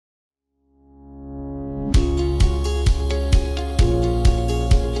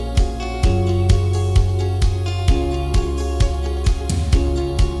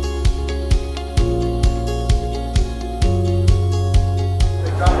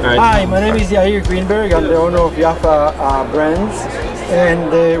Right. Hi, my name is Yair Greenberg. I'm the owner of Yafa Brands,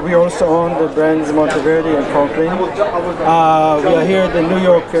 and we also own the brands Monteverde and Conklin. We are here at the New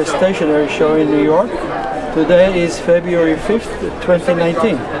York Stationery Show in New York. Today is February 5th,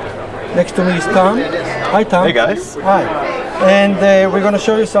 2019. Next to me is Tom. Hi, Tom. Hey, guys. Hi. And we're going to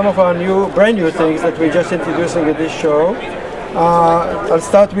show you some of our brand new things that we're just introducing at this show. I'll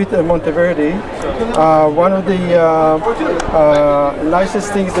start with Monteverde. One of the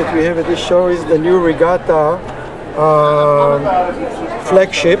nicest things that we have at this show is the new Regatta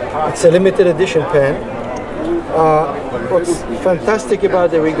flagship. It's a limited edition pen. What's fantastic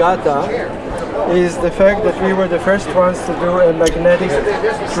about the Regatta is the fact that we were the first ones to do a magnetic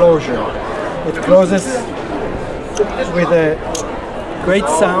closure. It closes with a great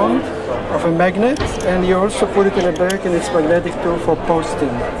sound of a magnet, and you also put it in a bag, and it's magnetic too for posting.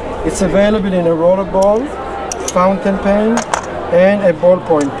 It's available in a rollerball, fountain pen, and a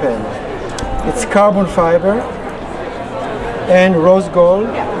ballpoint pen. It's carbon fiber and rose gold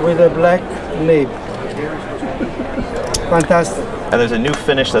with a black nib. Fantastic. And there's a new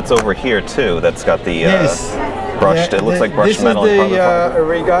finish that's over here too. That's got the brushed. Yeah, it looks like brushed metal. This is the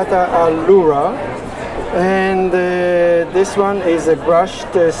Regatta Allura, and this one is a brushed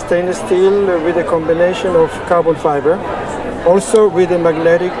stainless steel with a combination of carbon fiber, also with a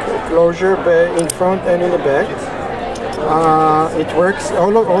magnetic closure in front and in the back. It works.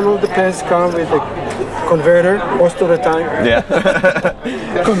 All of the pens come with a converter most of the time. Yeah.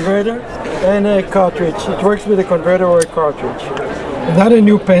 Converter and a cartridge. It works with a converter or a cartridge. Another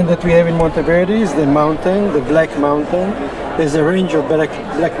new pen that we have in Monteverde is the Mountain, the Black Mountain. There's a range of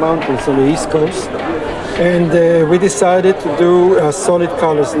black mountains on the East Coast, and we decided to do solid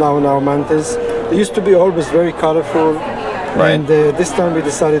colors now on our mountains. They used to be always very colorful, right. And this time we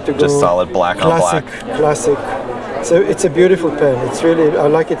decided to go just solid black classic, on black. Classic. So it's a beautiful pen. It's really, I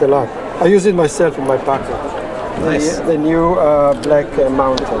like it a lot. I use it myself in my pocket. Nice. The new Black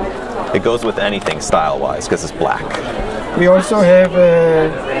Mountain. It goes with anything style-wise because it's black. We also have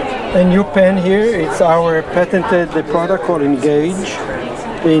a new pen here. It's our patented product called Engage.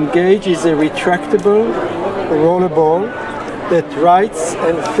 The Engage is a retractable rollerball that writes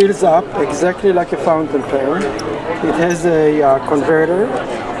and fills up exactly like a fountain pen. It has a converter.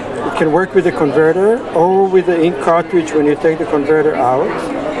 It can work with the converter or with the ink cartridge when you take the converter out.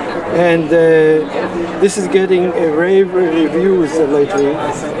 And this is getting rave reviews lately,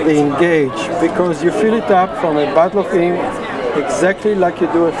 the Engage, because you fill it up from a bottle of ink exactly like you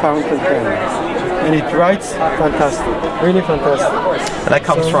do a fountain pen. And it writes fantastic, really fantastic. And that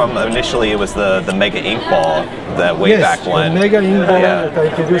comes from, initially it was the Mega Ink Ball, that way back when. The Mega Ink Ball that I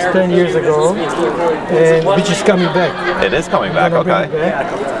introduced 10 years ago, and which is coming back. It is coming back, okay.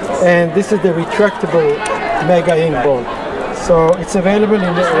 And this is the retractable Mega Ink Ball. So it's available in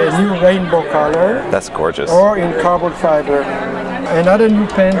a new rainbow color. That's gorgeous. Or in carbon fiber. Another new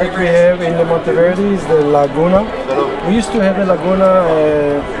pen that we have in the Monteverde is the Laguna. We used to have a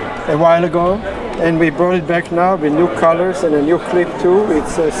Laguna a while ago, and we brought it back now with new colors and a new clip too.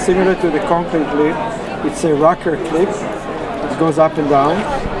 It's similar to the Conklin clip. It's a rocker clip. It goes up and down.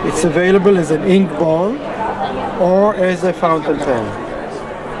 It's available as an ink ball or as a fountain pen.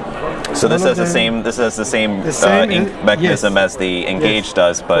 So this has the same ink mechanism as the Engage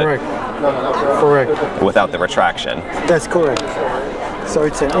does, but correct. Without the retraction. That's correct. So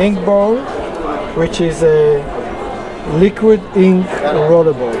it's an ink ball, which is a liquid ink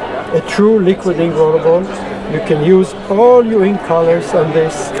rollerball, a true liquid ink rollerball. You can use all your ink colors on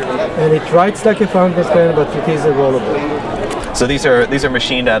this, and it writes like a fountain pen, but it is a rollerball. So these are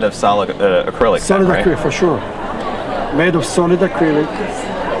machined out of solid acrylic. Solid acrylic, for sure. Made of solid acrylic.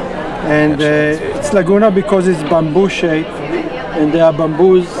 And it's Laguna because it's bamboo shaped, and there are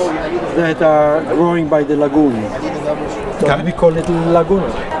bamboos that are growing by the lagoon. So we call it Laguna.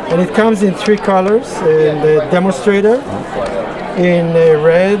 And it comes in 3 colors, in the demonstrator, in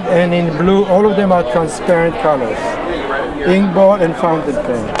red and in blue. All of them are transparent colors. Ink ball and fountain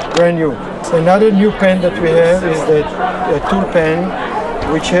pen, brand new. Another new pen that we have is the tool pen,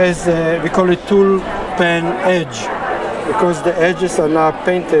 which has, we call it tool pen edge, because the edges are now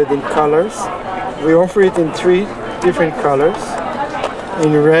painted in colors. We offer it in 3 different colors,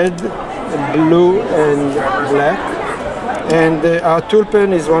 in red, blue, and black. And our tool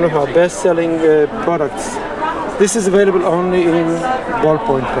pen is one of our best-selling products. This is available only in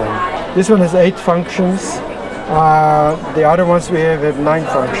ballpoint pen. This one has 8 functions. The other ones we have 9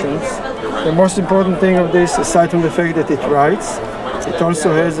 functions. The most important thing of this, aside from the fact that it writes, it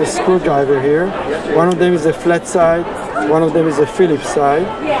also has a screwdriver here. One of them is a flat side, one of them is a Phillips side,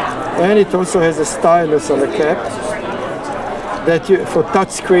 and it also has a stylus on the cap. that for touch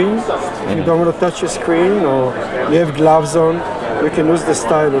screen. If you don't want to touch your screen or you have gloves on, you can use the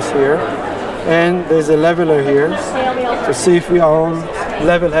stylus here. And there's a leveler here to see if we are all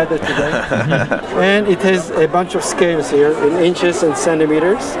level-headed today. And it has a bunch of scales here in inches and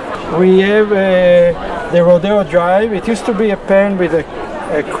centimeters. We have the Rodeo Drive. It used to be a pen with a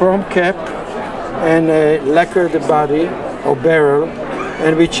chrome cap and a lacquered body or barrel,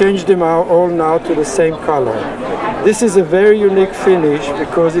 and we changed them all now to the same color. This is a very unique finish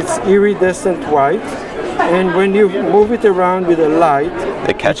because it's iridescent white, and when you move it around with a light,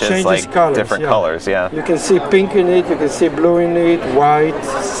 it catches like colors, different colors. Yeah, you can see pink in it, you can see blue in it, white,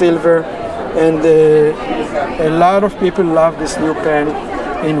 silver, and a lot of people love this new pen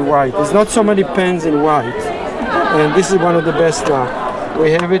in white. There's not so many pens in white, and this is one of the best.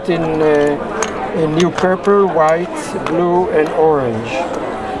 We have it in new purple, white, blue, and orange.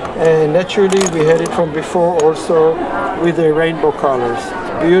 And naturally, we had it from before also with the rainbow colors.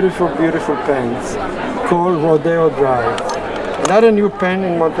 Beautiful, beautiful pens called Rodeo Drive. Another new pen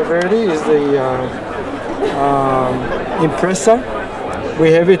in Monteverde is the Impressa.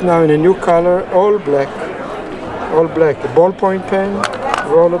 We have it now in a new color, all black. All black. A ballpoint pen,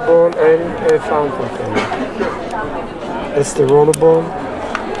 rollerball, and a fountain pen. That's the rollerball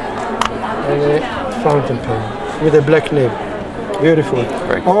and a fountain pen with a black nib. Beautiful.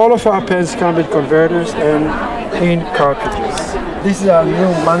 All of our pens come with converters and in cartridges. This is our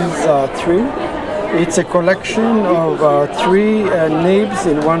new Manza 3. It's a collection of 3 nibs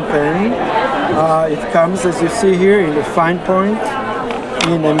in one pen. It comes, as you see here, in the fine point,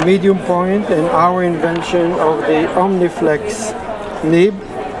 in a medium point, and our invention of the Omniflex nib.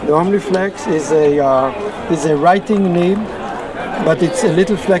 The Omniflex is a writing nib, but it's a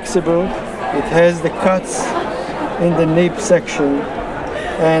little flexible. It has the cuts in the nib section,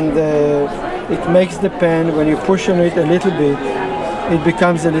 and it makes the pen, when you push on it a little bit, it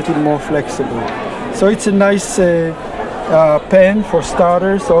becomes a little more flexible. So it's a nice pen for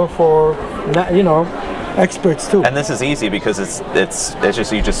starters or for, experts too. And this is easy because it's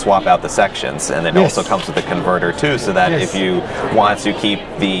just you just swap out the sections, and it also comes with a converter too, so that if you want to keep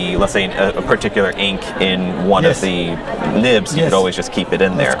the, let's say, a particular ink in one of the nibs, you could always just keep it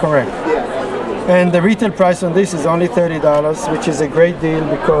in there. That's correct. And the retail price on this is only $30, which is a great deal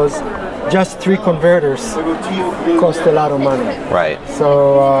because just 3 converters cost a lot of money. Right.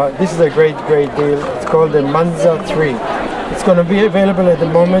 So this is a great, great deal. It's called the Manza 3. It's going to be available at the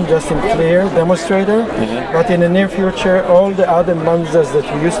moment just in clear demonstrator, but in the near future, all the other Manzas that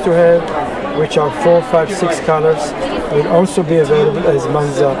we used to have, which are 4, 5, 6 colors, will also be available as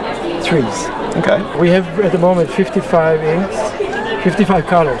Manza 3s. Okay. We have at the moment 55 inks, 55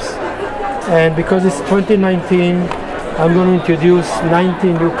 colors. And because it's 2019, I'm going to introduce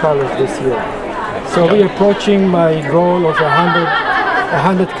 90 new colors this year. So we're approaching my goal of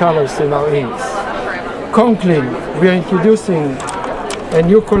 100 colors in our inks. Conklin, we are introducing a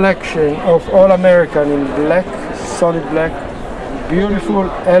new collection of All American in black, solid black, beautiful,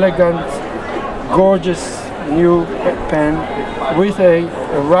 elegant, gorgeous new pen with a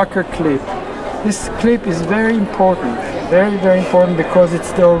rocker clip. This clip is very important, very, very important because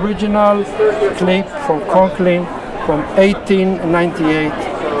it's the original clip from Conklin from 1898,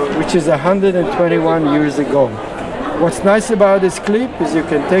 which is 121 years ago. What's nice about this clip is you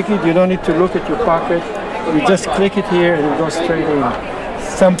can take it, you don't need to look at your pocket, you just click it here and it goes straight in.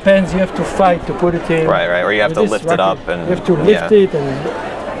 Some pens you have to fight to put it in. Right, or you have to lift it up. And you have to lift it, and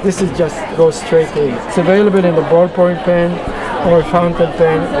this is just goes straight in. It's available in the ballpoint pen or a fountain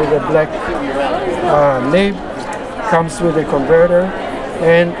pen with a black nib, comes with a converter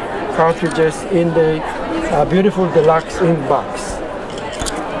and cartridges in the beautiful deluxe ink box.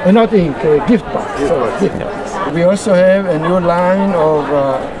 Not ink, gift box. Gift box. We also have a new line of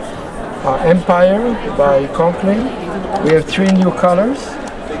Empire by Conklin. We have 3 new colors,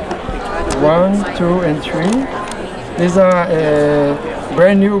 1, 2, and 3. These are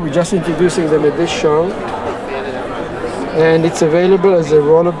brand new, we're just introducing them at this show. And it's available as a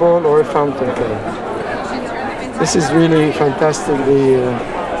rollerball or a fountain pen. This is really fantastic.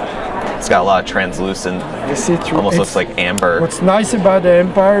 It's got a lot of translucent, almost looks like amber. What's nice about the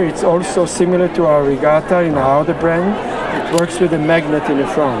Empire, it's also similar to our Regatta in our other brand. It works with a magnet in the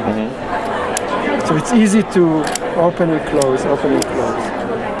front. So it's easy to open and close, open and close.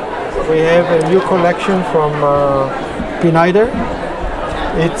 We have a new collection from Pineider.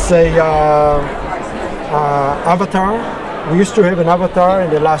 It's a Avatar. We used to have an Avatar in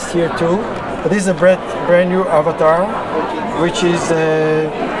the last year too, but this is a brand new Avatar, which is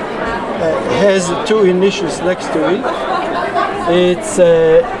has 2 initials next to it. It's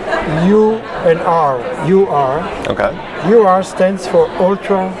and R, UR. Okay. UR stands for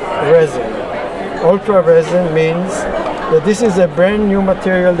ultra resin. Ultra resin means that this is a brand new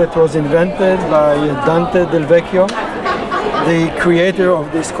material that was invented by Dante Del Vecchio, the creator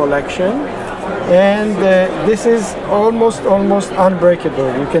of this collection. And this is almost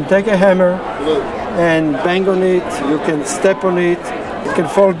unbreakable. You can take a hammer and bang on it, you can step on it, it can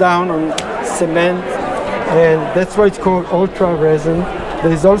fall down on cement, and that's why it's called ultra resin.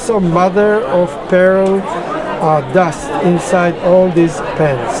 There's also mother of pearl dust inside all these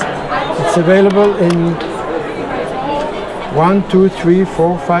pens. It's available in 1, 2, 3,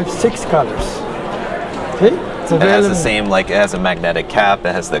 4, 5, 6 colors. Okay? It has the same, like it has a magnetic cap,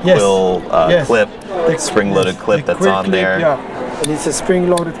 it has the quill clip, the spring-loaded clip that's on clip, there. Yeah, and it's a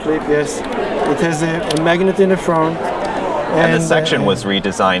spring-loaded clip, yes. It has a magnet in the front. And the section was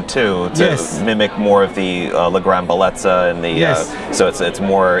redesigned too to mimic more of the La Gran Bellezza and the so it's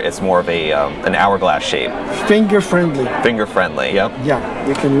more of a an hourglass shape. Finger friendly. Finger friendly, yep. Yeah,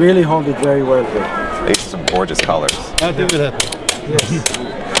 you can really hold it very well here. These are some gorgeous colors. I'll do that. Yes.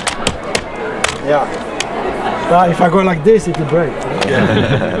 Yeah. If I go like this, it will break.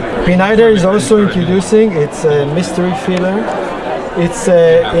 Pineider is also introducing its mystery filler. It's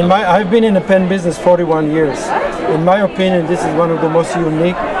I've been in the pen business 41 years. In my opinion, this is one of the most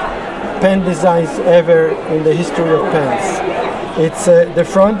unique pen designs ever in the history of pens. It's the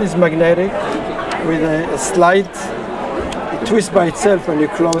front is magnetic with a slight twist by itself when you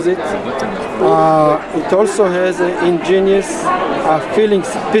close it. It also has an ingenious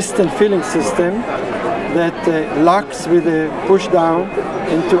piston filling system that locks with a push down,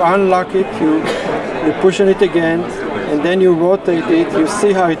 and to unlock it you push on it again, and then you rotate it. You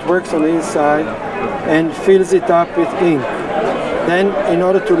see how it works on the inside and fills it up with ink. Then in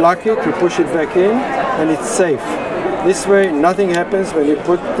order to lock it, you push it back in and it's safe. This way nothing happens when you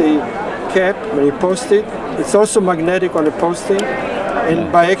put the cap, when you post it. It's also magnetic on the posting,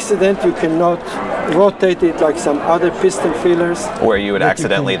 and by accident you cannot rotate it like some other piston fillers. Where you would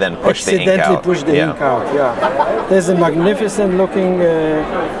accidentally then push the ink out. Accidentally push the ink out, yeah. There's a magnificent looking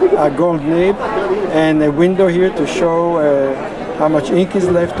gold nib and a window here to show how much ink is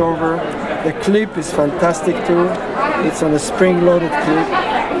left over. The clip is fantastic too. It's on a spring-loaded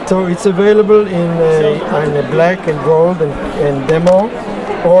clip. So it's available in a black and gold and demo,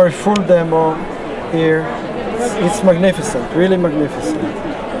 or a full demo here. It's magnificent, really magnificent.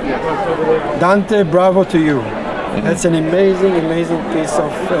 Dante, bravo to you. That's an amazing piece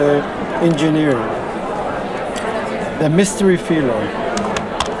of engineering. The mystery filler.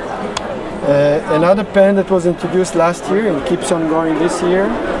 Another pen that was introduced last year and keeps on going this year,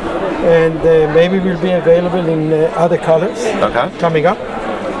 and maybe will be available in other colors coming up,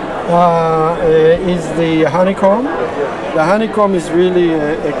 is the honeycomb. The honeycomb is really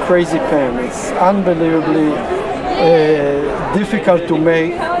a crazy pen. It's unbelievably difficult to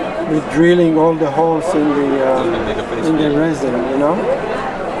make with drilling all the holes in the resin, you know?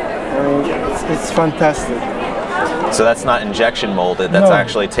 I mean, it's fantastic. So that's not injection molded, that's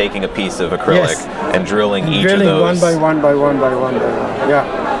actually taking a piece of acrylic and drilling each of those. One by one by one by one by one,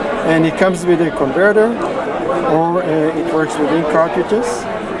 yeah. And it comes with a converter, or it works with ink cartridges.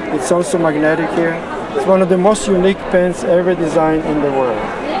 It's also magnetic here. It's one of the most unique pens ever designed in the world.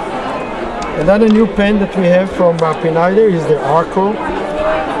 Another new pen that we have from Pineider is the Arco.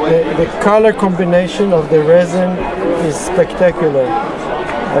 The color combination of the resin is spectacular.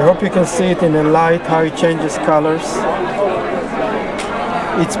 I hope you can see it in the light, how it changes colors.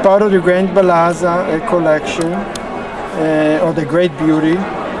 It's part of the Grand Bellezza collection, or the Great Beauty.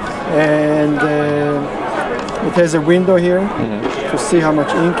 And it has a window here to see how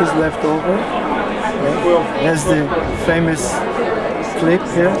much ink is left over. There's the famous clip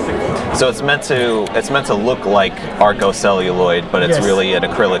here. So it's meant to look like Arco celluloid, but it's really an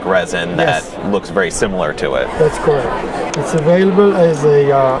acrylic resin that looks very similar to it. That's correct. It's available as a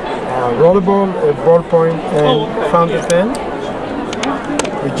rollable, a ballpoint, and fountain pen.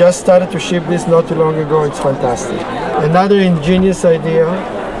 We just started to ship this not too long ago. It's fantastic. Another ingenious idea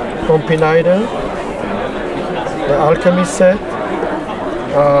from Pineider, the alchemy set.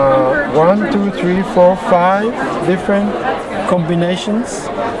 1, 2, 3, 4, 5 different combinations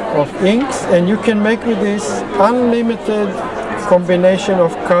of inks, and you can make with this unlimited combination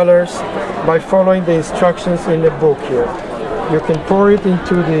of colors by following the instructions in the book here. You can pour it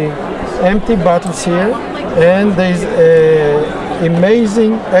into the empty bottles here, and there's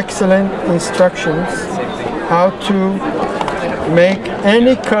amazing, excellent instructions how to make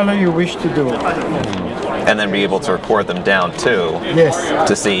any color you wish to do. and then be able to record them down too. Yes.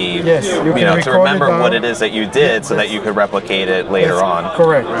 To see, yes, to remember what it is that you did, so that you could replicate it later on.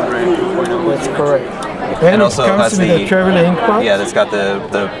 Correct. That's correct. And also it comes with the travel ink pot. Yeah, it's got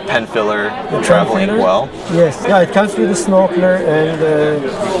the pen filler, the travel ink well. Yes, yeah, it comes with the snorkeler and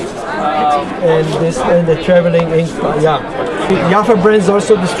the traveling ink pot. Yeah. Jaffa Brands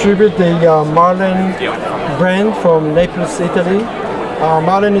also distribute the Marlin brand from Naples, Italy.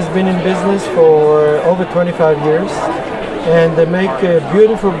 Marlin has been in business for over 25 years, and they make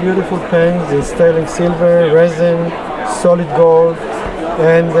beautiful, beautiful pens in sterling silver, resin, solid gold.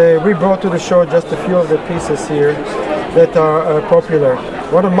 And we brought to the show just a few of the pieces here that are popular.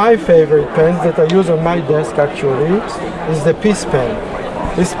 One of my favorite pens that I use on my desk actually is the Peace pen.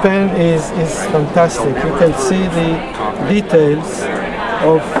 This pen is fantastic. You can see the details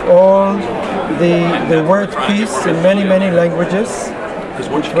of all the word peace in many, many languages.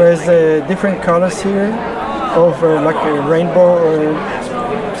 There's different colors here of like a rainbow.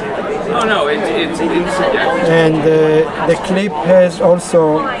 Oh no, and the clip has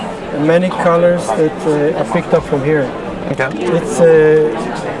also many colors that are picked up from here. Okay. It's a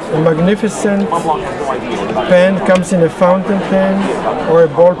magnificent pen. Comes in a fountain pen or a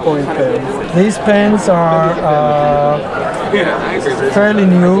ballpoint pen. These pens are fairly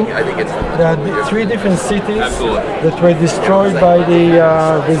new. There are 3 different cities that were destroyed by the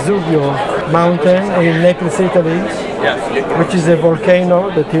Vesuvio mountain in Naples, Italy, which is a volcano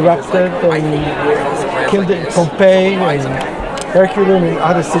that erupted and killed Pompeii and Herculean and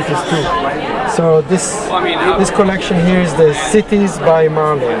other cities too. So this collection here is the Cities by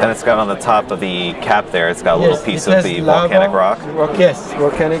Marlin. And it's got on the top of the cap there, it's got a little piece of the lava, volcanic rock. Yes,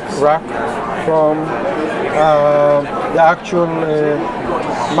 volcanic rock from the actual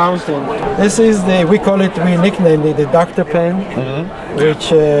mountain. This is we nicknamed it the Doctor Pen,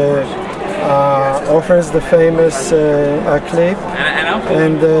 which offers the famous clip,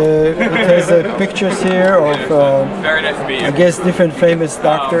 and it has pictures here of I guess different famous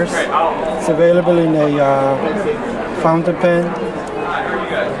doctors. It's available in a fountain pen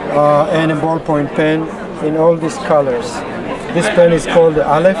and a ballpoint pen in all these colors. This pen is called the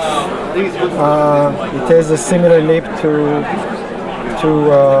Aleph. It has a similar nib to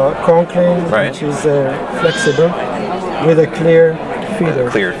Conklin, which is flexible with a clear feeder.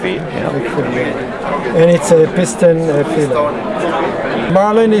 Clear feed, yeah. And it's a piston filler.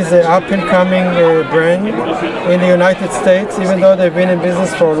 Marlin is an up-and-coming brand in the United States. Even though they've been in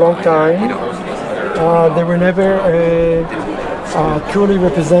business for a long time, they were never truly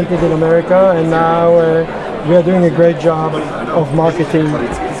represented in America, and now we are doing a great job of marketing.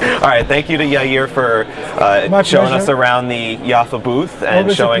 All right, thank you to Yair for showing us around the Jaffa booth and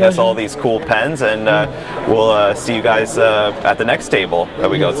Always showing us all these cool pens, and we'll see you guys at the next table that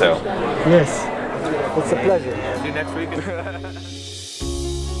we go to. Yes, it's a pleasure. See you next week.